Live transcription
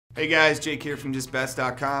Hey guys, Jake here from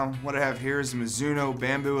JustBats.com. What I have here is a Mizuno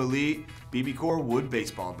Bamboo Elite BBCOR wood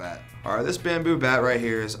baseball bat. Alright, this bamboo bat right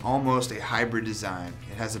here is almost a hybrid design.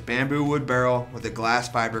 It has a bamboo wood barrel with a glass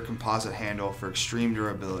fiber composite handle for extreme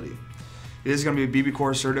durability. It is going to be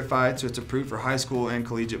BBCOR certified, so it's approved for high school and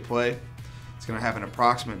collegiate play. It's going to have an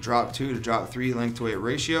approximate drop 2 to drop 3 length to weight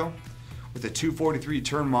ratio with a 243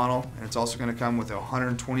 turn model, and it's also going to come with a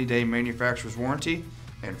 120-day manufacturer's warranty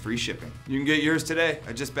and free shipping. You can get yours today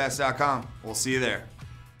at JustBats.com. We'll see you there.